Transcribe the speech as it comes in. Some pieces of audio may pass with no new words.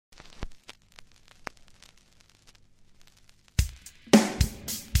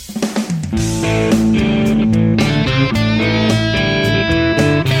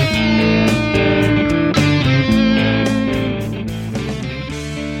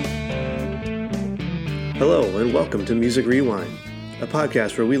Hello, and welcome to Music Rewind, a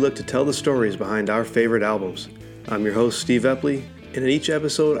podcast where we look to tell the stories behind our favorite albums. I'm your host, Steve Epley, and in each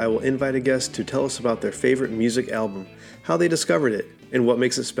episode I will invite a guest to tell us about their favorite music album, how they discovered it, and what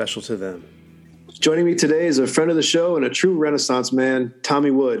makes it special to them. Joining me today is a friend of the show and a true Renaissance man, Tommy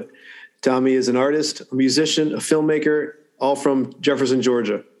Wood. Tommy is an artist, a musician, a filmmaker, all from Jefferson,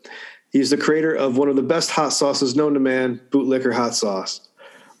 Georgia. He's the creator of one of the best hot sauces known to man, Bootlicker Hot Sauce.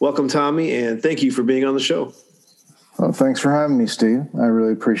 Welcome, Tommy, and thank you for being on the show. Well, thanks for having me, Steve. I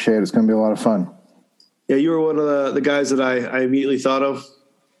really appreciate it. It's going to be a lot of fun. Yeah, you were one of the guys that I immediately thought of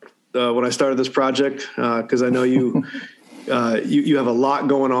when I started this project, because I know you you have a lot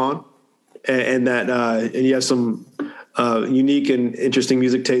going on, and you have some unique and interesting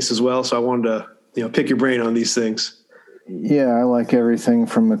music tastes as well. So I wanted to pick your brain on these things. Yeah, I like everything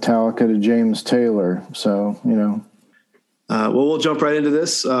from Metallica to James Taylor. So well, we'll jump right into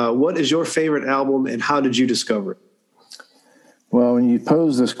this. What is your favorite album, and how did you discover it? Well, when you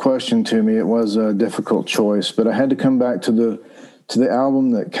posed this question to me, it was a difficult choice, but I had to come back to the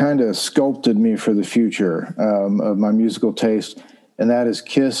album that kind of sculpted me for the future of my musical taste, and that is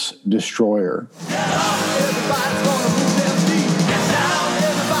Kiss Destroyer.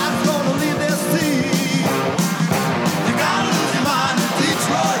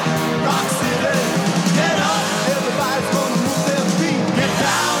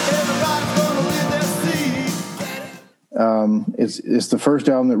 It's the first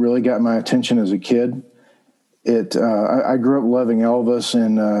album that really got my attention as a kid. I grew up loving Elvis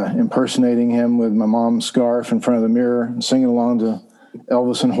and impersonating him with my mom's scarf in front of the mirror and singing along to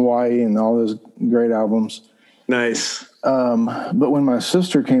Elvis in Hawaii and all those great albums. Nice. But when my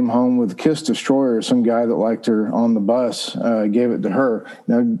sister came home with Kiss Destroyer, some guy that liked her on the bus gave it to her.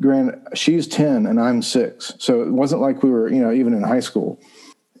 Now, granted, she's 10 and I'm 6, so it wasn't like we were, even in high school.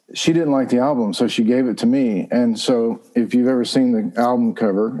 She didn't like the album, so she gave it to me. And so if you've ever seen the album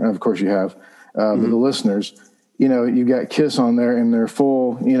cover, and of course you have, but the listeners, you got Kiss on there in their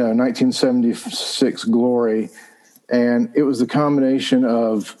full, 1976 glory. And it was the combination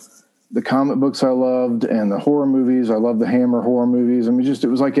of the comic books I loved and the horror movies. I love the Hammer horror movies. I mean, it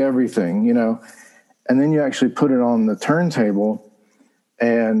was like everything, And then you actually put it on the turntable,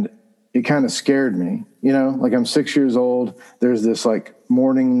 and it kind of scared me, like I'm 6 years old. There's this like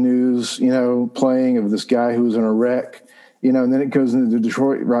morning news, playing of this guy who was in a wreck, and then it goes into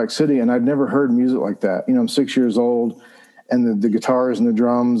Detroit Rock City. And I'd never heard music like that. I'm 6 years old, and the guitars and the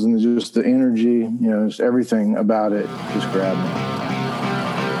drums and just the energy, just everything about it just grabbed me.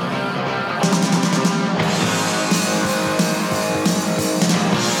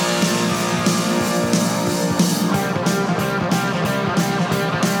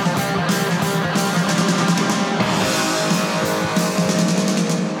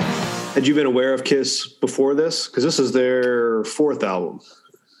 Had you been aware of Kiss before this? Because this is their fourth album.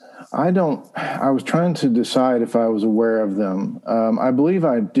 I was trying to decide if I was aware of them. I believe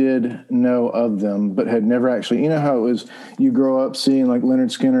I did know of them, but had never actually, how it was, you grow up seeing like Lynyrd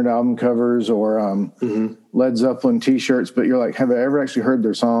Skynyrd album covers or Led Zeppelin t-shirts, but you're like, have I ever actually heard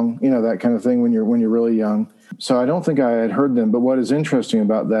their song? That kind of thing when you're really young. So I don't think I had heard them, but what is interesting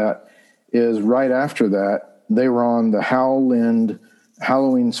about that is right after that, they were on the Hal Lind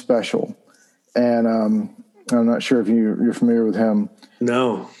Halloween special. And I'm not sure if you're familiar with him.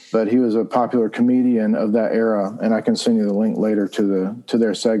 No. But he was a popular comedian of that era, and I can send you the link later to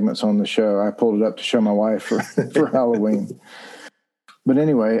their segments on the show. I pulled it up to show my wife for Halloween. But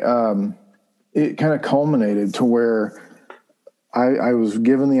anyway, it kind of culminated to where I was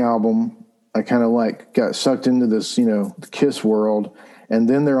given the album. I kind of like got sucked into this, the Kiss world, and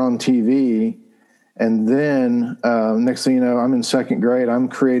then they're on TV. And then next thing you know, I'm in second grade. I'm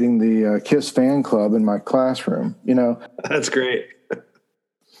creating the Kiss fan club in my classroom. That's great.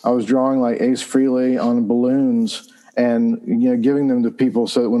 I was drawing like Ace Frehley on balloons and giving them to people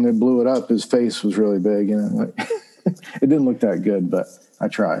so that when they blew it up, his face was really big. It didn't look that good, but I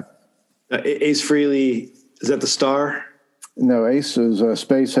tried. Ace Frehley, is that the star? No, Ace is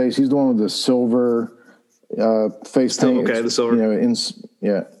Space Ace. He's the one with the silver face thing. Okay, the silver.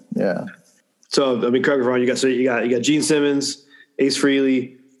 Yeah. So, correct me if I'm wrong, you got Gene Simmons, Ace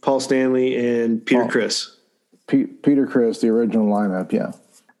Frehley, Paul Stanley, and Peter Criss. Peter Criss, the original lineup, yeah.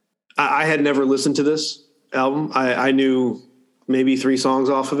 I had never listened to this album. I knew maybe 3 songs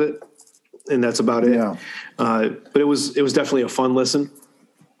off of it, and that's about it. Yeah. But it was definitely a fun listen.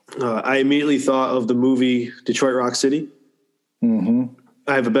 I immediately thought of the movie Detroit Rock City. Mm-hmm.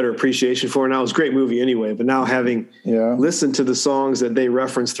 I have a better appreciation for it now. It was a great movie anyway, but now having listened to the songs that they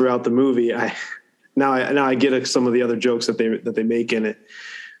reference throughout the movie, I get some of the other jokes that they make in it.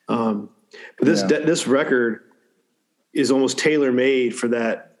 But this record is almost tailor made for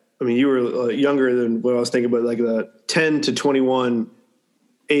that. I mean, you were younger than what I was thinking about, like the 10 to 21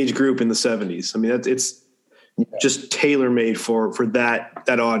 age group in the 70s. I mean, it's just tailor made for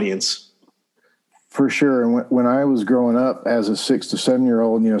that audience. For sure. And when I was growing up as a 6 to 7 year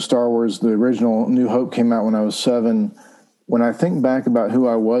old, Star Wars, the original New Hope came out when I was 7. When I think back about who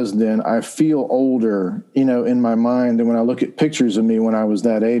I was then, I feel older, in my mind. And when I look at pictures of me when I was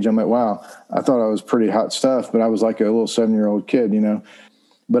that age, I'm like, wow, I thought I was pretty hot stuff, but I was like a little 7-year-old kid,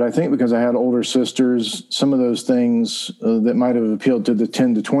 But I think because I had older sisters, some of those things that might have appealed to the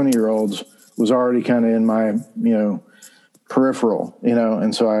 10 to 20-year-olds was already kind of in my, peripheral,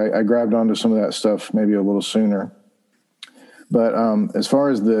 and so I grabbed onto some of that stuff maybe a little sooner. But as far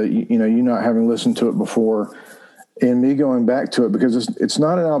as you not having listened to it before, and me going back to it, because it's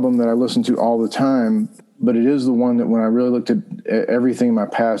not an album that I listen to all the time, but it is the one that when I really looked at everything in my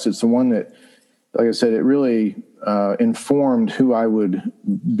past, it's the one that, like I said, it really informed who I would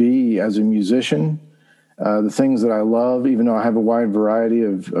be as a musician, the things that I love, even though I have a wide variety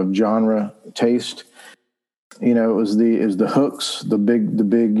of genre taste. It was the hooks, the big, the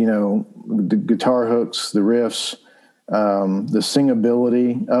guitar hooks, the riffs, the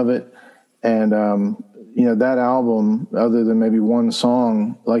singability of it. And, that album, other than maybe one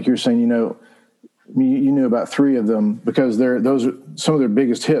song, like you're saying, you knew about 3 of them because those are some of their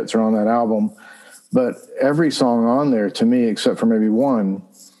biggest hits are on that album. But every song on there, to me, except for maybe one,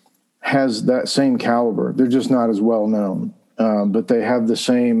 has that same caliber. They're just not as well known, but they have the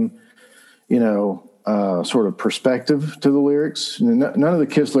same, sort of perspective to the lyrics. None of the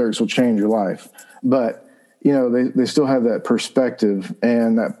Kiss lyrics will change your life, but they still have that perspective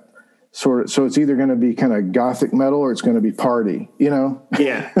and that sort of. So it's either going to be kind of gothic metal or it's going to be party.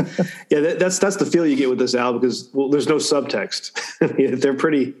 Yeah. That's the feel you get with this album because there's no subtext. They're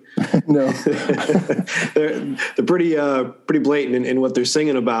pretty. No, they're pretty blatant in what they're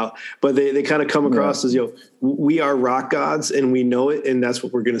singing about, but they kind of come across as we are rock gods and we know it, and that's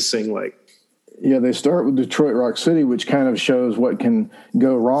what we're going to sing like. Yeah, they start with Detroit Rock City, which kind of shows what can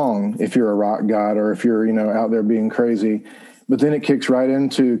go wrong if you're a rock god or if you're out there being crazy. But then it kicks right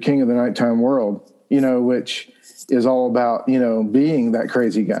into King of the Nighttime World, which is all about being that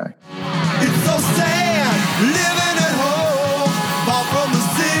crazy guy. It's so sad living at home, far from the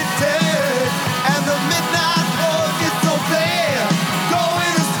city, and the midnight road is so bad.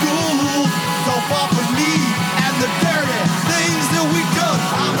 Going to school, so far from me, and the dirty things that we done.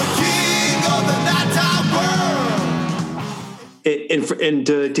 I'm the king of the nighttime world.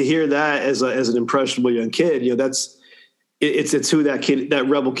 And to hear that as an impressionable young kid, it's who that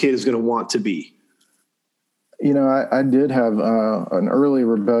rebel kid is going to want to be. I did have an early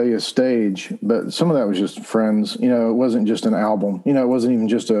rebellious stage, but some of that was just friends. It wasn't just an album. It wasn't even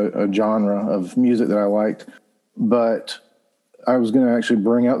just a genre of music that I liked. But I was going to actually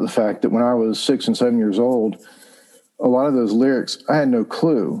bring out the fact that when I was 6 and 7 years old, a lot of those lyrics, I had no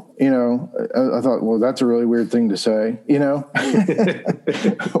clue. I thought, well, that's a really weird thing to say.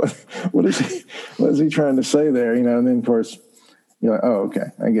 What is he trying to say there? And then of course you're like, oh, okay,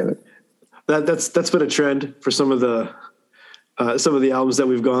 I get it. That's been a trend for some of the albums that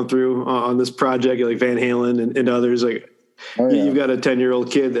we've gone through on this project, like Van Halen and others. Like, you've got a 10-year-old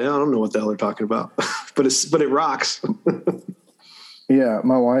kid that I don't know what the hell they're talking about, but it rocks. Yeah,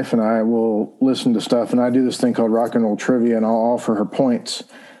 my wife and I will listen to stuff, and I do this thing called rock and roll trivia, and I'll offer her points,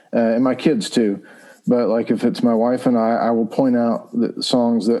 and my kids too. But like if it's my wife and I will point out the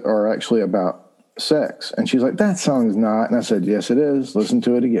songs that are actually about sex, and she's like, "That song is not." And I said, "Yes, it is. Listen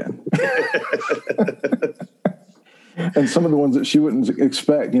to it again." And some of the ones that she wouldn't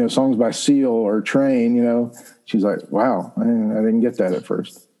expect, songs by Seal or Train, she's like, "Wow, I didn't get that at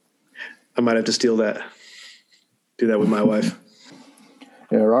first." I might have to steal that. Do that with my wife.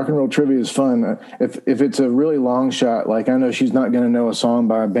 Yeah, rock and roll trivia is fun. If it's a really long shot, like I know she's not going to know a song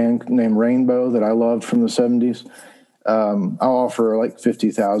by a band named Rainbow that I loved from the 70s, I'll offer like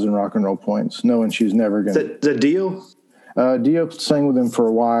 50,000 rock and roll points, knowing she's never going to. Is that Dio? Dio sang with them for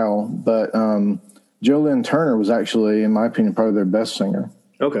a while, but Joe Lynn Turner was actually, in my opinion, probably their best singer.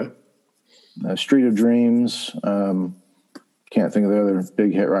 Okay. Street of Dreams. Can't think of the other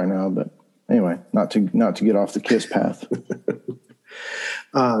big hit right now, but anyway, not to get off the Kiss path.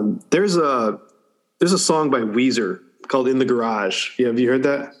 There's a song by Weezer called "In the Garage." Have you heard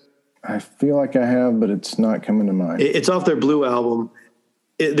that? I feel like I have, but it's not coming to mind. It's off their Blue album.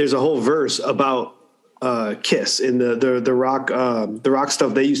 There's a whole verse about Kiss and the rock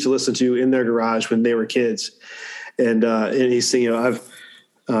stuff they used to listen to in their garage when they were kids, and he's singing, I've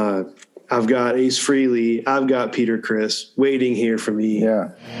got Ace Frehley, I've got Peter Criss waiting here for me.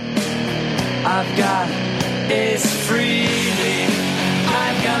 Yeah. I've got Ace Frehley,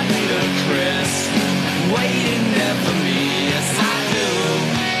 I've got Peter Criss, waiting there for me. Yes, I do.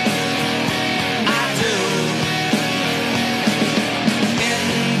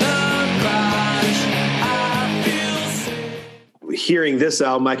 Hearing this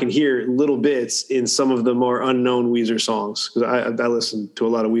album, I can hear little bits in some of the more unknown Weezer songs, because I listened to a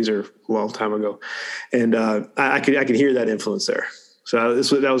lot of Weezer a long time ago, and I could hear that influence there. So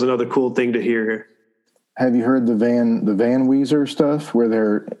that was another cool thing to hear here. Have you heard the Van Weezer stuff where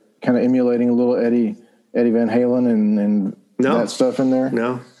they're kind of emulating a little Eddie Van Halen and that stuff in there?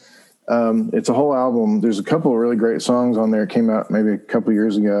 No. It's a whole album. There's a couple of really great songs on there. It came out maybe a couple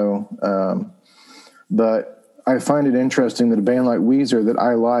years ago, but I find it interesting that a band like Weezer that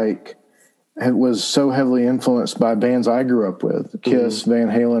I like was so heavily influenced by bands I grew up with. Kiss, Van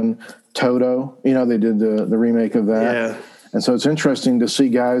Halen, Toto. They did the remake of that. Yeah. And so it's interesting to see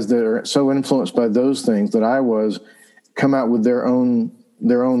guys that are so influenced by those things that I was come out with their own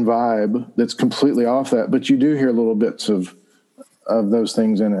vibe that's completely off that. But you do hear little bits of those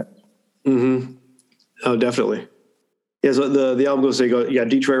things in it. Mm-hmm. Oh, definitely. Yeah. So the album goes, you got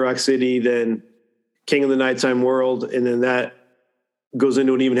Detroit Rock City, then King of the Nighttime World, and then that goes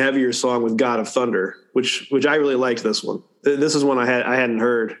into an even heavier song with God of Thunder, which I really liked this one. This is one I hadn't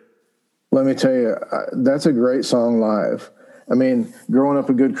heard. Let me tell you, that's a great song live. I mean, growing up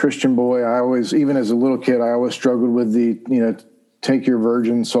a good Christian boy, even as a little kid, I always struggled with the, take your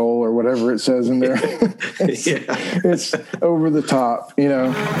virgin soul or whatever it says in there. It's over the top,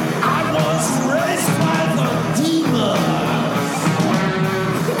 I was raised by the demons,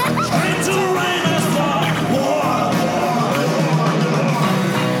 trained to reign as like war,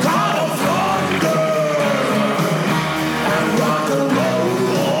 God of thunder and rock and roll.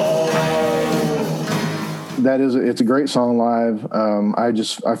 It's a great song live.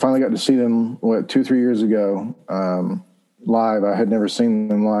 I finally got to see them 2-3 years ago live. I had never seen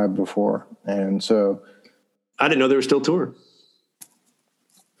them live before, and so I didn't know they were still touring.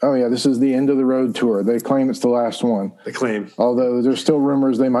 Oh yeah, this is the end of the road tour. They claim it's the last one. They claim, although there's still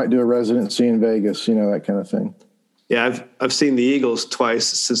rumors they might do a residency in Vegas. That kind of thing. Yeah, I've seen the Eagles twice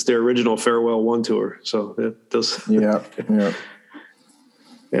since their original Farewell 1 tour. So those yeah.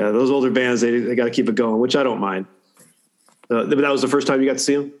 Yeah, those older bands, they got to keep it going, which I don't mind. But that was the first time you got to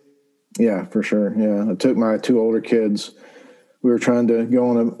see them? Yeah, for sure. Yeah, I took my 2 older kids. We were trying to go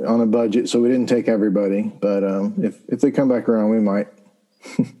on a budget, so we didn't take everybody. But if they come back around, we might.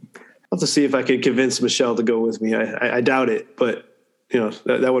 I'll have to see if I could convince Michelle to go with me. I doubt it, but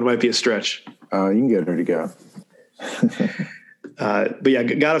that one might be a stretch. You can get her to go. But yeah,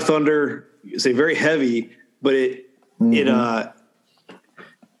 God of Thunder is very heavy, but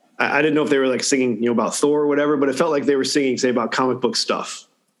I didn't know if they were like singing, about Thor or whatever, but it felt like they were singing, say, about comic book stuff.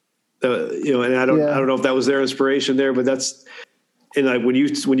 And I don't know if that was their inspiration there, but that's, and like when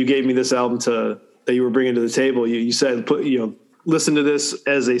you gave me this album that you were bringing to the table, you said, listen to this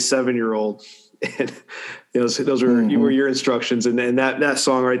as a 7-year-old, and those were were your instructions, and that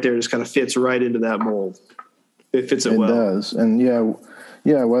song right there just kind of fits right into that mold. It fits it well. It does, and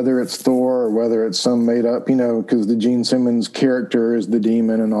yeah, whether it's Thor or whether it's some made up, because the Gene Simmons character is the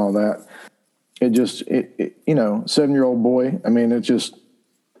demon and all that. It just, 7-year-old boy. I mean, it just,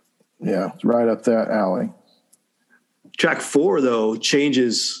 it's right up that alley. Track 4 though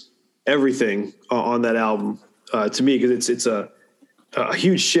changes everything on that album to me, because it's a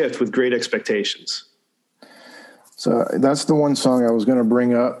huge shift with Great Expectations. So that's the one song I was going to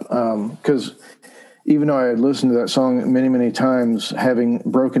bring up, because even though I had listened to that song many, many times, having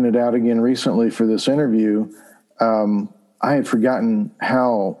broken it out again recently for this interview, I had forgotten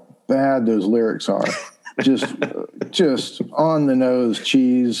how bad those lyrics are. Just on the nose,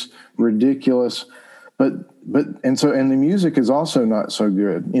 cheese, ridiculous. And the music is also not so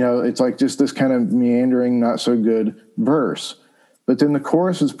good. It's like just this kind of meandering, not so good verse. But then the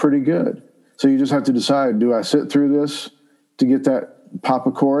chorus is pretty good. So you just have to decide, do I sit through this to get that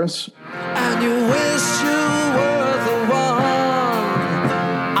Papa chorus? And you wish you were the one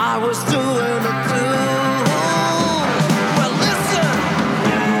I was doing it to. Well, listen,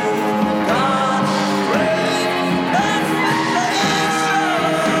 you got great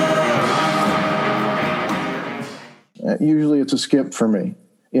expectations. Usually it's a skip for me,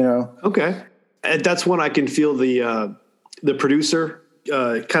 Okay. And that's when I can feel the producer,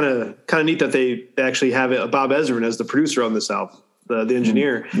 kind of neat that they actually have Bob Ezrin as the producer on this album. The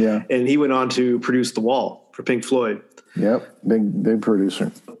engineer. Yeah. And he went on to produce The Wall for Pink Floyd. Yep. Big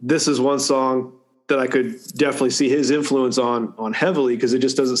producer. This is one song that I could definitely see his influence on heavily, because it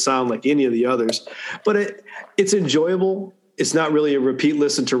just doesn't sound like any of the others, but it's enjoyable. it's not really a repeat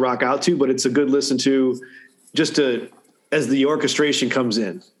listen to rock out to, but it's a good listen to just as the orchestration comes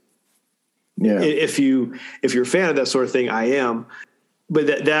in. Yeah. If you're a fan of that sort of thing, I am.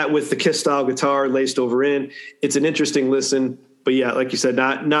 But that with the Kiss style guitar laced over in, it's an interesting listen. But yeah, like you said,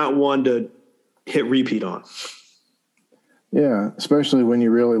 not one to hit repeat on. Yeah, especially when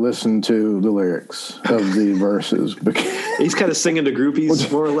you really listen to the lyrics of the verses. He's kind of singing to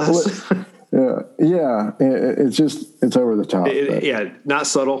groupies, more or less. Yeah. It's over the top. Yeah, not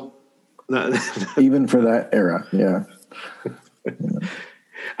subtle. Even for that era, yeah.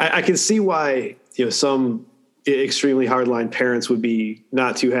 I can see why some extremely hardline parents would be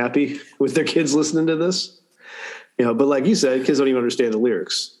not too happy with their kids listening to this. But like you said, kids don't even understand the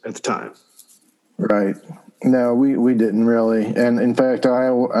lyrics at the time. Right. No, we didn't really. And in fact, I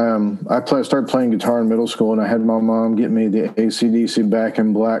started playing guitar in middle school, and I had my mom get me the AC/DC Back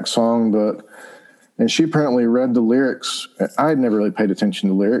in Black songbook, and she apparently read the lyrics. I had never really paid attention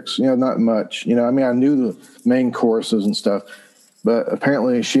to lyrics, not much. I knew the main choruses and stuff, but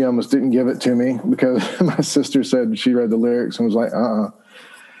apparently she almost didn't give it to me because my sister said she read the lyrics and was like,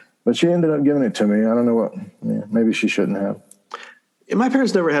 But she ended up giving it to me. I don't know what. Yeah, maybe she shouldn't have. And my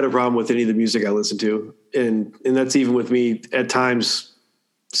parents never had a problem with any of the music I listened to. And that's even with me at times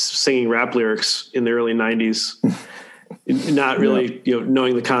singing rap lyrics in the early 90s, not really,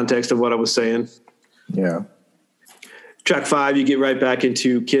 knowing the context of what I was saying. Yeah. Track 5, you get right back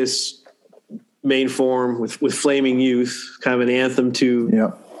into Kiss main form with Flaming Youth, kind of an anthem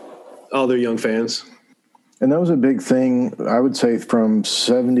to all their young fans. And that was a big thing, I would say, from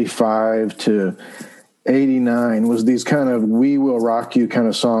 75 to 89 was these kind of "We Will Rock You" kind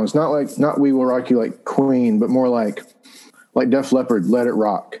of songs. Not "We Will Rock You" like Queen, but more like Def Leppard, "Let It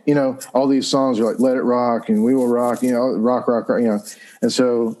Rock." All these songs are like "Let It Rock" and "We Will Rock." Rock, rock, rock. And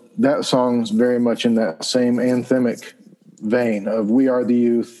so that song's very much in that same anthemic vein of "We Are the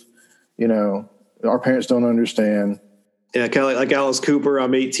Youth." Our parents don't understand. Yeah, kind of like Alice Cooper.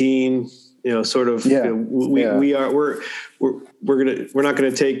 I'm 18. Sort of. Yeah. We're not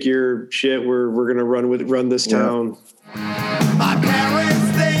gonna take your shit. We're gonna run this town. My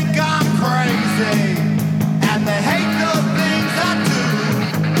parents think I'm crazy, and they hate the things I do.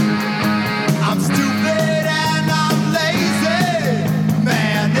 I'm stupid and I'm lazy,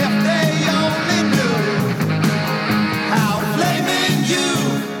 man. If they only knew how flaming you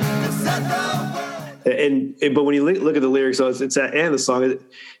set the world. But when you look at the lyrics, it's that and the song, it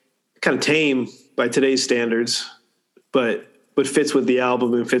kind of tame by today's standards, but fits with the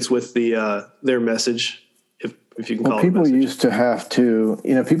album and fits with their message, if you can call it. People used to have to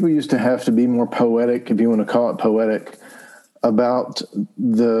be more poetic, if you want to call it poetic, about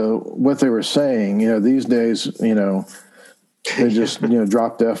what they were saying. These days, they just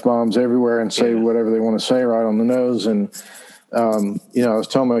drop the F-bombs everywhere and say whatever they want to say right on the nose. And I was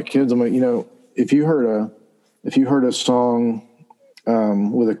telling my kids, I'm like, if you heard a song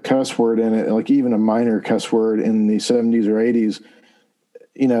with a cuss word in it, like even a minor cuss word in the 70s or 80s,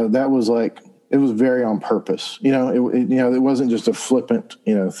 that was like, it was very on purpose. It wasn't just a flippant,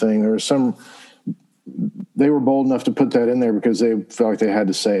 thing. There was they were bold enough to put that in there because they felt like they had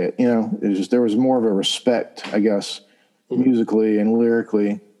to say it. It was just, there was more of a respect, I guess, musically and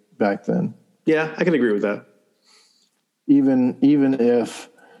lyrically back then. Yeah, I can agree with that. Even if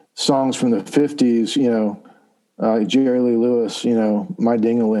songs from the 50s, Jerry Lee Lewis, My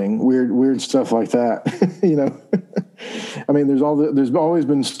Ding-a-Ling, weird stuff like that. There's always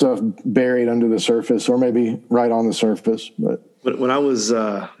been stuff buried under the surface, or maybe right on the surface. But when I was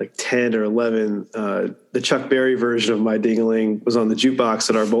like 10 or 11, the Chuck Berry version of My Ding-a-Ling was on the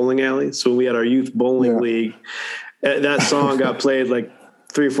jukebox at our bowling alley. So when we had our youth bowling league, that song got played like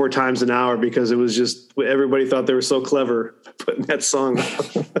 3 or 4 times an hour because it was just, everybody thought they were so clever putting that song on.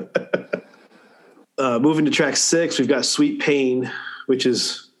 Moving to track 6, we've got Sweet Pain, which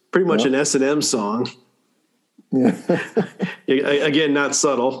is pretty much an S&M song. Yeah. Again, not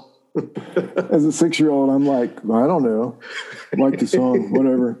subtle. As a 6-year-old, I'm like, I don't know. I like the song,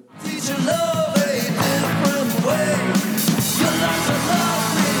 whatever.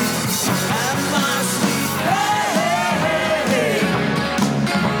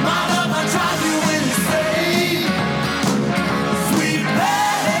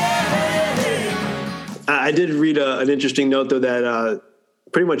 I did read an interesting note, though, that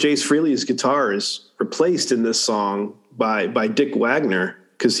pretty much Ace Frehley's guitar is replaced in this song by Dick Wagner,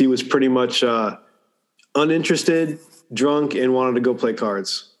 because he was pretty much uninterested, drunk, and wanted to go play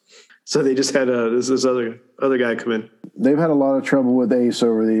cards. So they just had this other guy come in. They've had a lot of trouble with Ace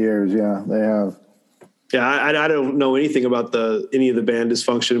over the years. Yeah, they have. Yeah, I don't know anything about any of the band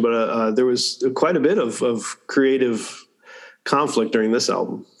dysfunction, but there was quite a bit of creative conflict during this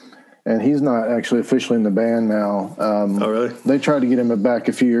album. And he's not actually officially in the band now. Oh, really? They tried to get him back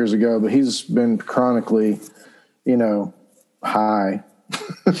a few years ago, but he's been chronically, high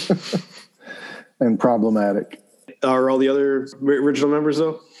and problematic. Are all the other original members,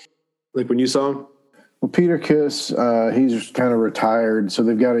 though? Like when you saw him? Well, Peter Kiss, he's kind of retired, so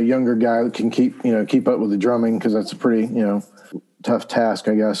they've got a younger guy that can keep up with the drumming, because that's a pretty, tough task,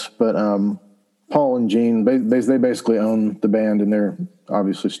 I guess. But Paul and Gene, they basically own the band, and they're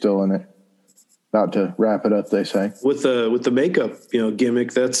obviously still in it. About to wrap it up, they say. With the makeup,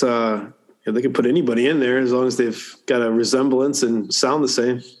 gimmick, that's they can put anybody in there as long as they've got a resemblance and sound the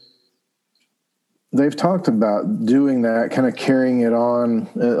same. They've talked about doing that, kind of carrying it on,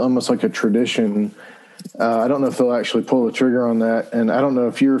 almost like a tradition. I don't know if they'll actually pull the trigger on that, and I don't know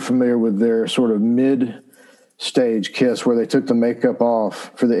if you're familiar with their sort of mid-stage Kiss, where they took the makeup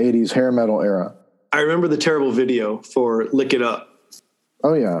off for the 80s hair metal era. I remember the terrible video for Lick It Up.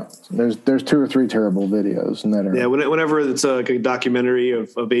 Oh, yeah. There's 2 or 3 terrible videos in that era. Yeah, whenever it's like a documentary of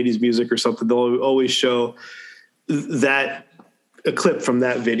 80s music or something, they'll always show a clip from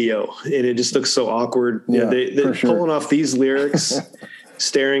that video, and it just looks so awkward. Yeah, they're pulling off these lyrics,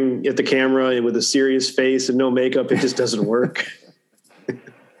 staring at the camera with a serious face and no makeup. It just doesn't work.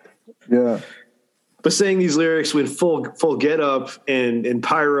 Yeah. But saying these lyrics with full get up and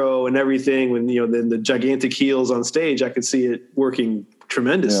pyro and everything, when then the gigantic heels on stage, I could see it working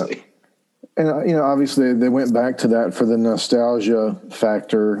tremendously. Yeah. And obviously they went back to that for the nostalgia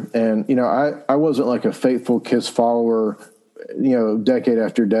factor. And I wasn't like a faithful Kiss follower, decade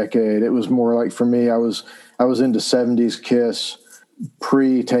after decade. It was more like, for me, I was into 70s Kiss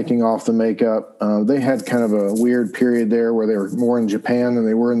pre taking off the makeup. They had kind of a weird period there where they were more in Japan than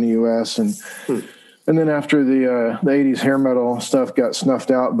they were in the US. And then after the 80s hair metal stuff got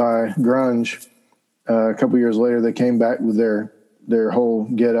snuffed out by grunge, a couple years later, they came back with their whole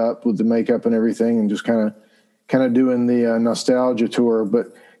get up with the makeup and everything, and just kind of doing the nostalgia tour,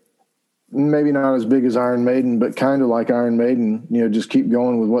 but maybe not as big as Iron Maiden, but kind of like Iron Maiden, just keep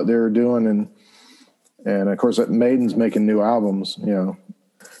going with what they were doing. And of course, Maiden's making new albums,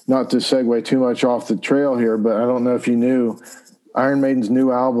 not to segue too much off the trail here, but I don't know if you knew, Iron Maiden's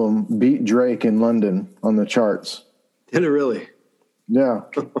new album beat Drake in London on the charts. Did it really? Yeah.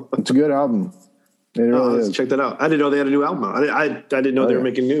 It's a good album. It really is. Check that out. I didn't know they had a new album out. I didn't know they were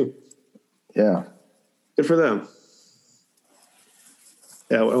making new. Yeah. Good for them.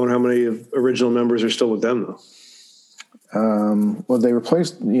 Yeah, I wonder how many original members are still with them, though. Well, they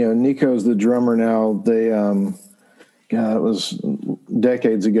replaced, Nico's the drummer now. They, it was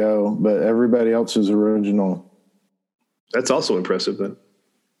decades ago, but everybody else is original. That's also impressive then.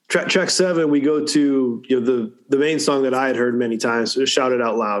 Track 7, we go to the main song that I had heard many times, Shout It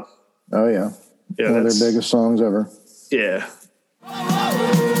Out Loud. Oh, yeah. One of their biggest songs ever. Yeah.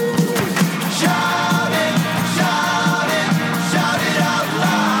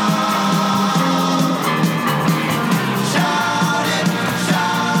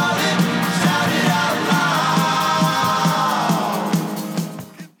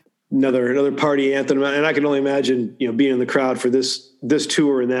 Another party anthem, and I can only imagine, being in the crowd for this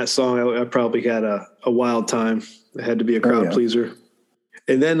tour and that song. I probably had a wild time. It had to be a crowd pleaser.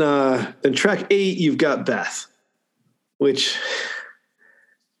 And then track 8, you've got Beth. What's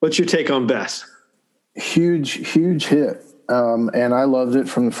your take on Beth? Huge hit, and I loved it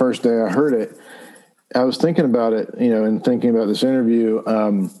from the first day I heard it. I was thinking about it, and thinking about this interview.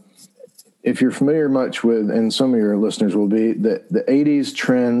 If you're familiar much with, and some of your listeners will be, the 80s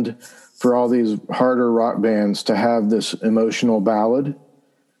trend for all these harder rock bands to have this emotional ballad.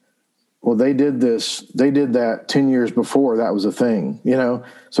 Well, they did that 10 years before that was a thing,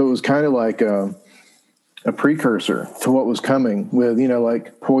 So it was kind of like a precursor to what was coming with,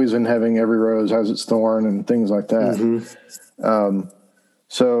 like Poison having Every Rose Has Its Thorn and things like that. Mm-hmm.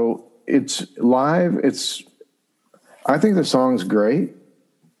 So it's live. I think the song's great.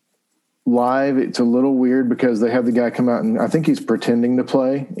 Live, it's a little weird because they have the guy come out and I think he's pretending to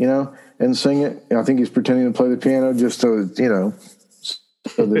play, and sing it. I think he's pretending to play the piano just so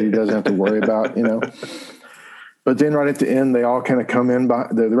so that he doesn't have to worry about, But then right at the end, they all kind of come in,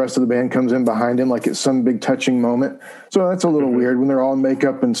 the rest of the band comes in behind him like it's some big touching moment. So that's a little weird when they're all in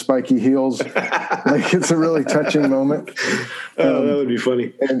makeup and spiky heels. Like it's a really touching moment. That would be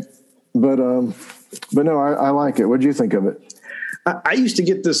funny. But no, I like it. What do you think of it? I used to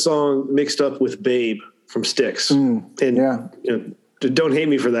get this song mixed up with Babe from Styx. Don't hate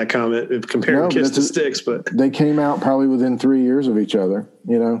me for that comment, comparing Kiss to Styx, but they came out probably within 3 years of each other,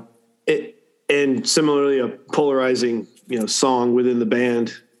 And similarly, a polarizing, song within the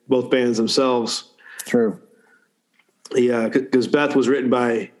band, both bands themselves. True. Yeah, because Beth was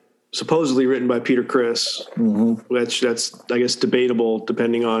supposedly written by Peter Criss, which that's, I guess, debatable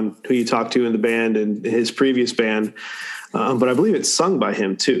depending on who you talk to in the band and his previous band. But I believe it's sung by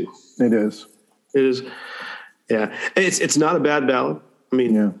him too. It is. It is. Yeah. It's not a bad ballad. I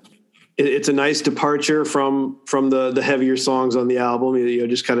mean, it's a nice departure from the heavier songs on the album. You know,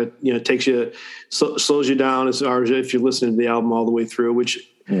 just kind of, takes you, slows you down as far as if you're listening to the album all the way through, which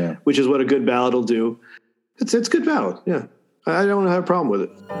is what a good ballad will do. It's a good ballad. Yeah. I don't have a problem with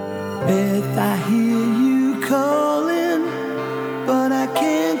it. Beth, I hear you calling, but I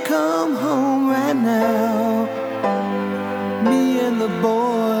can't come home right now. Me and the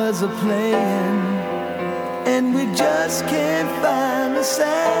boys are playing, and we just can't find a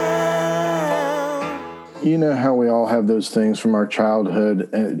sound. You know how we all have those things from our childhood,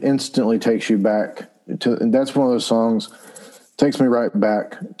 and it instantly takes you back to, and that's one of those songs, takes me right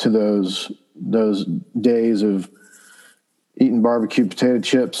back to those days of eating barbecue potato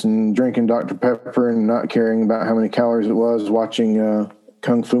chips and drinking Dr. Pepper and not caring about how many calories it was, watching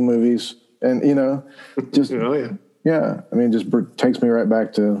kung fu movies, and just Oh yeah. Yeah, I mean, just takes me right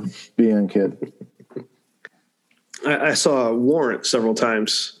back to being a kid. I saw Warrant several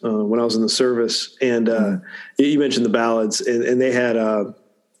times when I was in the service, and you mentioned the ballads, and they had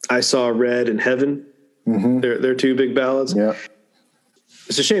I Saw Red and Heaven. They're two big ballads. Yeah.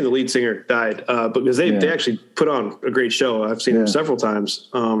 It's a shame the lead singer died, because they actually put on a great show. I've seen them several times.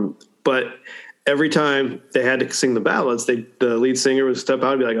 But every time they had to sing the ballads, the lead singer would step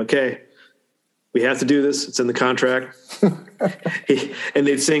out and be like, okay, we have to do this. It's in the contract. And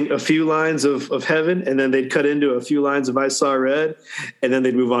they'd sing a few lines of Heaven, and then they'd cut into a few lines of I Saw Red, and then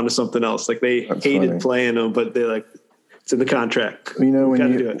they'd move on to something else. Like they hated playing them, but they're like, it's in the contract. When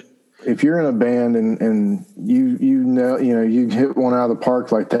you do it. If you're in a band and you hit one out of the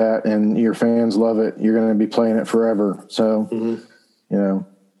park like that and your fans love it, you're going to be playing it forever. So,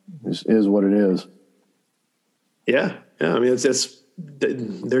 this is what it is. Yeah. Yeah. I mean, it's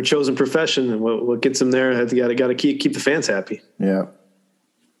their chosen profession, and what gets them there, you got to keep the fans happy. Yeah.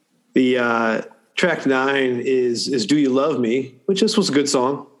 The track 9 is Do You Love Me, which this was a good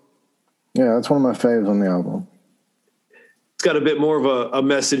song. Yeah. That's one of my faves on the album. It's got a bit more of a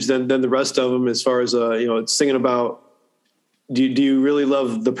message than the rest of them, as far as it's singing about do you really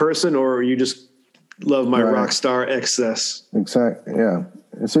love the person, or you just love my rock star excess. Exactly. Yeah.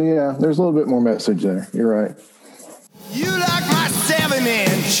 So there's a little bit more message there. You're right. You like my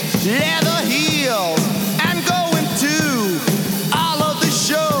 7-inch leather heels and going to all of the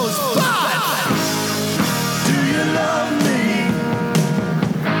shows, but do you love me?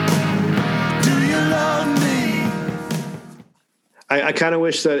 Do you love me? I kind of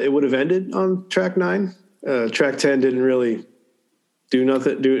wish that it would have ended on track 9. Track 10 didn't really do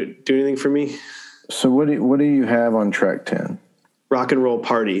anything for me. So what do you have on track 10? Rock and Roll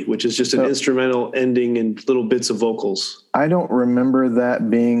Party, which is just an instrumental ending and little bits of vocals. I don't remember that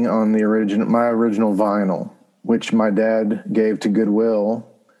being on my original vinyl, which my dad gave to Goodwill.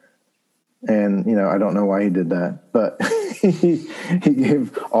 And, I don't know why he did that, but he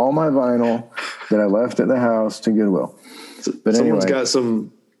gave all my vinyl that I left at the house to Goodwill. But someone's got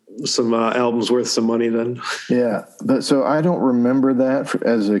some albums worth some money then. Yeah. But so I don't remember that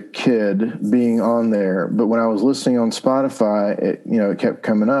as a kid being on there. But when I was listening on Spotify, it kept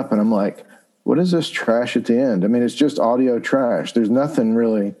coming up, and I'm like, what is this trash at the end? I mean, it's just audio trash. There's nothing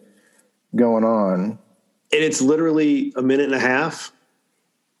really going on. And it's literally a minute and a half.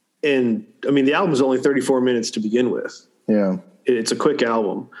 And I mean, the album is only 34 minutes to begin with. Yeah. It's a quick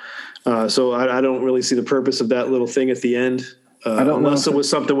album. So I don't really see the purpose of that little thing at the end. I don't unless it was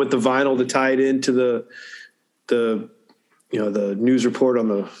something with the vinyl to tie it into the news report on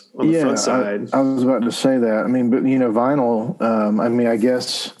the front side. I was about to say that. I mean, but vinyl. I mean, I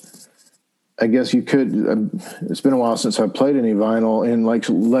guess you could. It's been a while since I played any vinyl and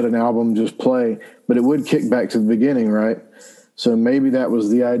let an album just play, but it would kick back to the beginning, right? So maybe that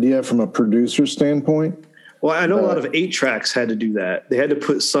was the idea from a producer standpoint. Well, I know a lot of 8 tracks had to do that. They had to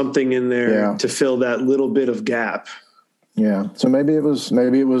put something in there to fill that little bit of gap. Yeah. So maybe it was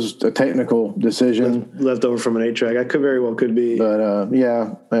a technical decision left over from an 8 track. I could be. But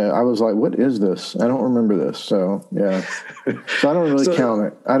I was like, what is this? I don't remember this. So yeah. So I don't really count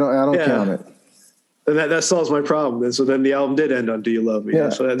it. I don't count it. And that solves my problem. And so then the album did end on Do You Love Me? Yeah.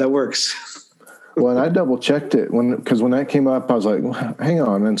 So that works. Well, and I double checked it because when that came up, I was like, well, hang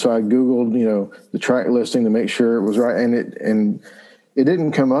on. And so I Googled, the track listing to make sure it was right. And it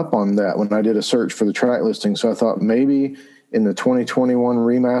didn't come up on that when I did a search for the track listing. So I thought maybe in the 2021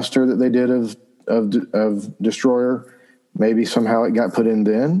 remaster that they did of Destroyer, maybe somehow it got put in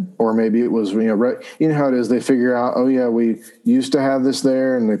then, or maybe it was, you know how it is. They figure out, oh yeah, we used to have this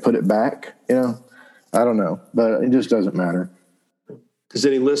there and they put it back, you know, I don't know, but it just doesn't matter. Does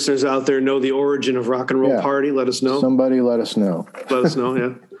any listeners out there know the origin of Rock and Roll Party? Let us know. Somebody let us know. Let us know.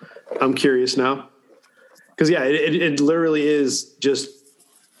 Yeah. I'm curious now. Cause yeah, it literally is just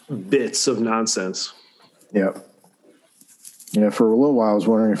bits of nonsense. Yeah. Yeah. For a little while, I was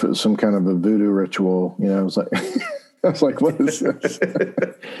wondering if it was some kind of a voodoo ritual, you know, I was like, what is this?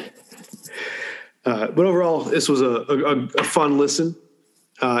 But overall, this was a fun listen.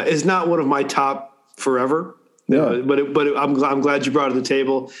 It's not one of my top forever. Yeah. But I'm glad you brought it to the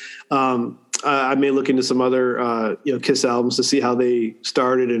table. I may look into some other Kiss albums to see how they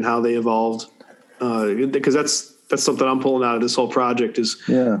started and how they evolved, because that's something I'm pulling out of this whole project is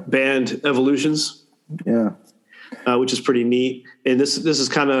band evolutions. Yeah, which is pretty neat. And this is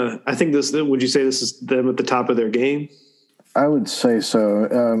kind of, I think this. Would you say this is them at the top of their game? I would say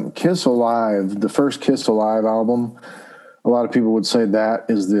so. Kiss Alive, the first Kiss Alive album, a lot of people would say that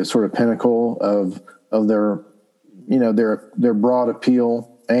is the sort of pinnacle of their, you know, their broad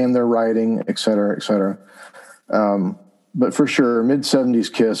appeal and their writing, et cetera, et cetera. But for sure,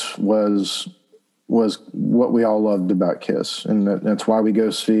 mid-70s Kiss was what we all loved about Kiss. And that's why we go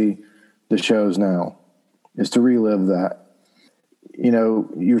see the shows now, is to relive that. You know,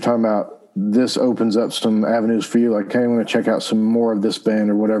 you were talking about this opens up some avenues for you, like, hey, I want to check out some more of this band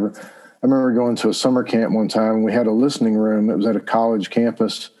or whatever. I remember going to a summer camp one time, and we had a listening room. It was at a college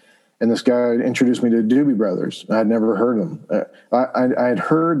campus. And this guy introduced me to Doobie Brothers. I'd never heard them. I had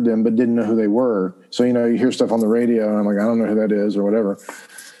heard them, but didn't know who they were. So, you know, you hear stuff on the radio, and I'm like, I don't know who that is or whatever.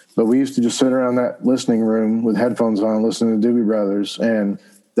 But we used to just sit around that listening room with headphones on, listening to Doobie Brothers. And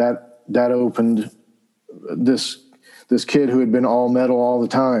that opened this kid who had been all metal all the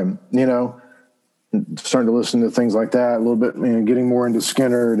time, you know, starting to listen to things like that a little bit, you know, getting more into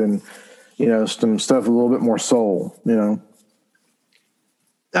Skynyrd and, you know, some stuff a little bit more soul, you know.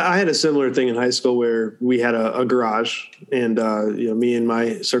 I had a similar thing in high school where we had a garage, and me and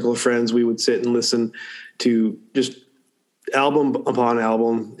my circle of friends, we would sit and listen to just album upon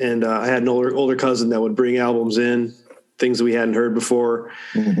album. And I had an older cousin that would bring albums in, things that we hadn't heard before.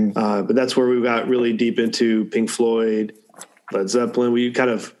 Mm-hmm. But that's where we got really deep into Pink Floyd, Led Zeppelin. We kind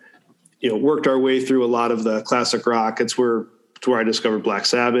of, worked our way through a lot of the classic rock. It's where I discovered Black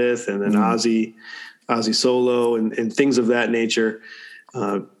Sabbath, and then Ozzy solo and things of that nature.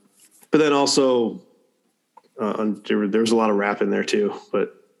 But then also, there was a lot of rap in there too,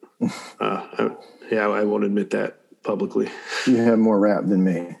 but, I won't admit that publicly. You have more rap than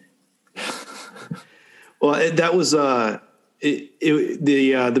me. Well, that was, the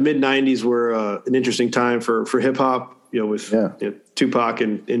mid '90s were, an interesting time for hip hop, with Tupac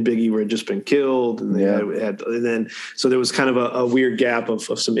and Biggie had just been killed, and so there was kind of a weird gap of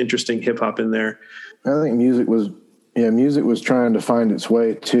some interesting hip hop in there. I think music was trying to find its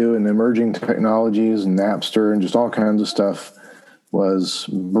way too, and emerging technologies and Napster and just all kinds of stuff was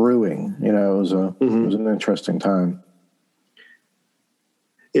brewing. It was it was an interesting time.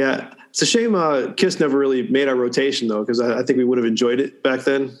 Yeah, it's a shame Kiss never really made our rotation though, because I think we would have enjoyed it back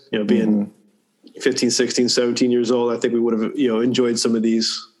then. Being 15, 16, 17 years old, I think we would have enjoyed some of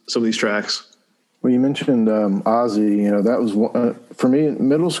these tracks. Well, you mentioned Ozzy. That was for me.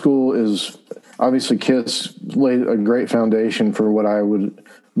 Middle school is. Obviously, Kiss laid a great foundation for what I would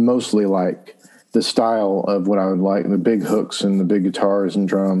mostly like, the style of what I would like, the big hooks and the big guitars and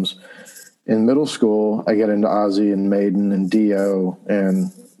drums. In middle school, I get into Ozzy and Maiden and Dio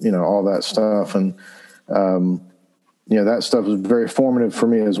and, all that stuff. And, that stuff was very formative for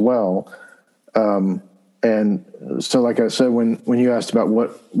me as well. And so, like I said, when you asked about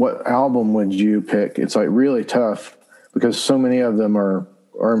what album would you pick, it's like really tough because so many of them are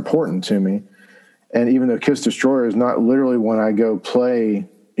important to me. And even though Kiss Destroyer is not literally when I go play,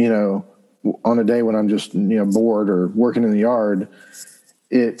 on a day when I'm just, bored or working in the yard,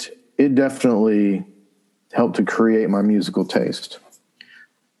 it definitely helped to create my musical taste.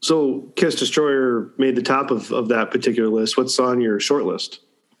 So Kiss Destroyer made the top of that particular list. What's on your short list?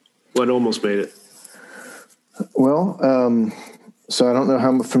 What almost made it? Well, so I don't know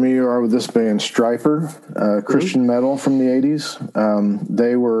how familiar you are with this band, Stryper, Christian metal from the 80s.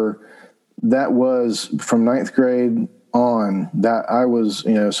 That was from ninth grade on that I was,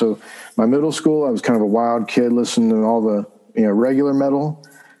 so my middle school, I was kind of a wild kid listening to all the, regular metal.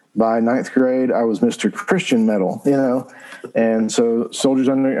 By ninth grade, I was Mr. Christian metal, and so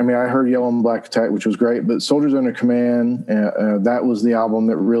I heard Yellow and Black Attack, which was great, but Soldiers Under Command, that was the album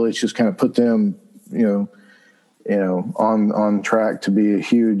that really just kind of put them, on track to be a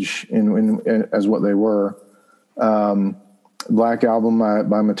huge in as what they were. Black Album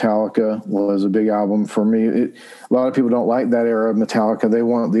by Metallica was a big album for me. A lot of people don't like that era of Metallica. They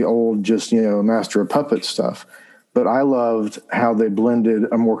want the old, just, Master of Puppets stuff. But I loved how they blended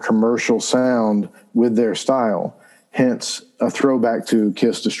a more commercial sound with their style. Hence, a throwback to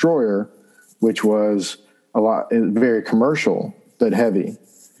Kiss Destroyer, which was very commercial but heavy.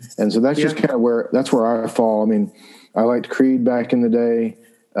 And so that's just kind of where I fall. I mean, I liked Creed back in the day.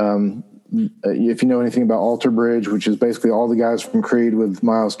 If you know anything about Alter Bridge, which is basically all the guys from Creed with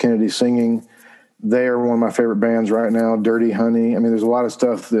Miles Kennedy singing, they are one of my favorite bands right now. Dirty Honey. I mean, there's a lot of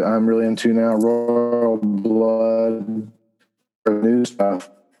stuff that I'm really into now. Royal Blood, new stuff.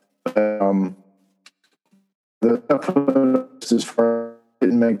 The stuff as far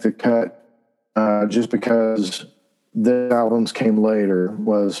didn't make the cut just because the albums came later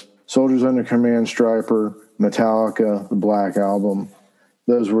was Soldiers Under Command, Stryper, Metallica, the Black Album.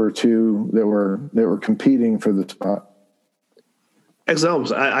 Those were two that were competing for the spot.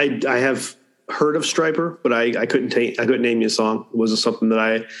 Excellent albums. I have heard of Stryper, but I couldn't name you a song. It wasn't something that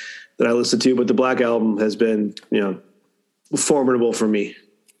I listened to. But the Black Album has been formidable for me.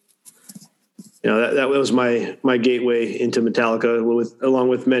 That was my gateway into Metallica, along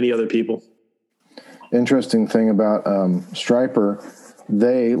with many other people. Interesting thing about Stryper,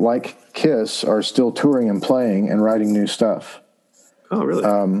 they, like Kiss, are still touring and playing and writing new stuff. Oh,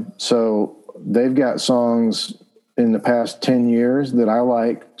 really? So they've got songs in the past 10 years that I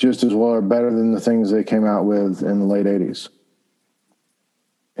like just as well or better than the things they came out with in the late 80s.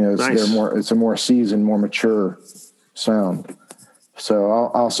 Nice. It's a more seasoned, more mature sound. So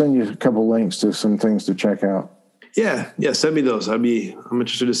I'll send you a couple links to some things to check out. Yeah. Send me those. I'm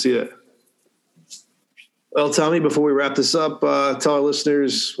interested to see that. Well, Tommy, before we wrap this up, tell our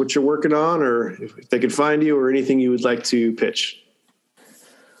listeners what you're working on, or if they can find you, or anything you would like to pitch.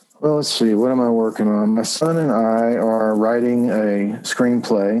 Well, let's see. What am I working on? My son and I are writing a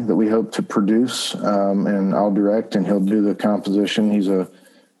screenplay that we hope to produce, and I'll direct, and he'll do the composition.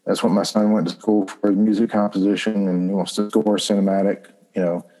 That's what my son went to school for, music composition, and he wants to score cinematic,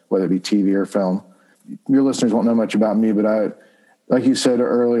 whether it be TV or film. Your listeners won't know much about me, but like you said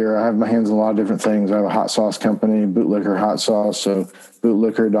earlier, I have my hands in a lot of different things. I have a hot sauce company, Bootlicker Hot Sauce, so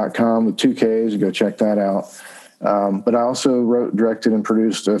bootlicker.com with 2 Ks. Go check that out. But I also wrote, directed, and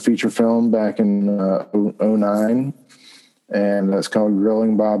produced a feature film back in 2009, and that's called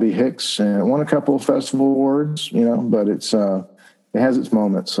Grilling Bobby Hicks, and it won a couple of festival awards, but it has its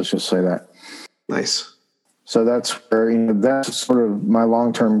moments. Let's just say that. Nice. So that's where, that's sort of my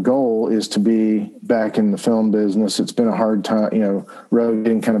long-term goal, is to be back in the film business. It's been a hard time, road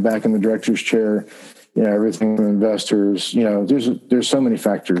getting kind of back in the director's chair, everything from investors, there's so many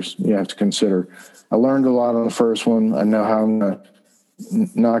factors you have to consider. I learned a lot on the first one. I know how I'm going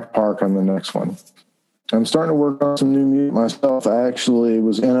to knock park on the next one. I'm starting to work on some new music myself. I actually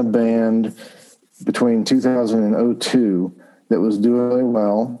was in a band between 2000 and 2002 that was doing really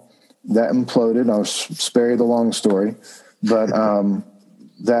well. That imploded. I'll spare you the long story, but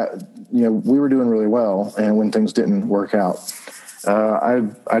we were doing really well, and when things didn't work out, I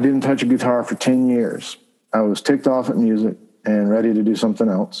didn't touch a guitar for 10 years. I was ticked off at music and ready to do something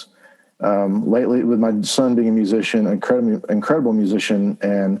else. Lately, with my son being a musician, incredible musician,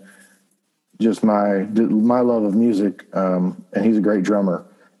 and just my love of music, and he's a great drummer,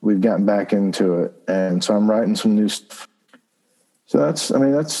 we've gotten back into it, and so I'm writing some new stuff. So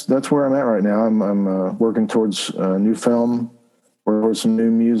that's where I'm at right now. I'm working towards a new film, towards some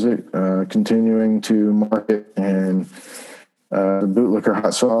new music, continuing to market, and the Bootlicker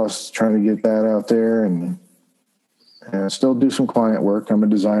Hot Sauce, trying to get that out there, and still do some client work. I'm a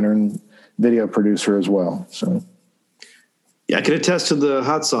designer and video producer as well. So, yeah, I can attest to the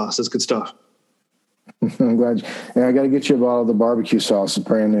hot sauce. That's good stuff. I'm glad. And I got to get you a bottle of the barbecue sauce. It's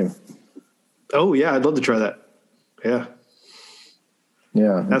brand new. Oh yeah, I'd love to try that. Yeah.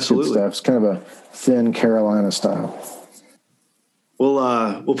 Yeah, absolutely. It's kind of a thin Carolina style.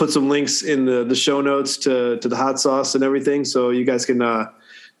 We'll put some links in the show notes to the hot sauce and everything, so you guys can, all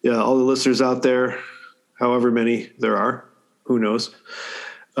the listeners out there, however many there are, who knows,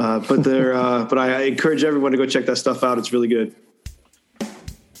 but I encourage everyone to go check that stuff out. It's really good.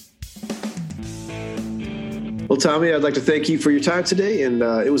 Well, Tommy, I'd like to thank you for your time today, and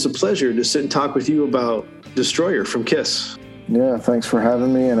it was a pleasure to sit and talk with you about Destroyer from Kiss. Yeah, thanks for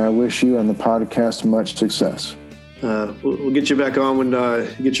having me, and I wish you and the podcast much success. We'll get you back on when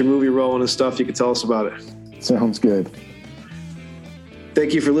you get your movie rolling and stuff. You can tell us about it. Sounds good.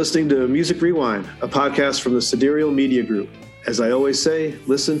 Thank you for listening to Music Rewind, a podcast from the Sidereal Media Group. As I always say,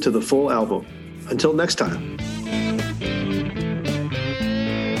 listen to the full album. Until next time.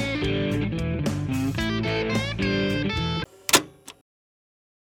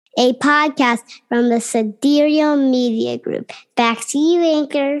 a podcast from the Sidereal Media Group. Back to you,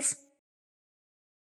 anchors.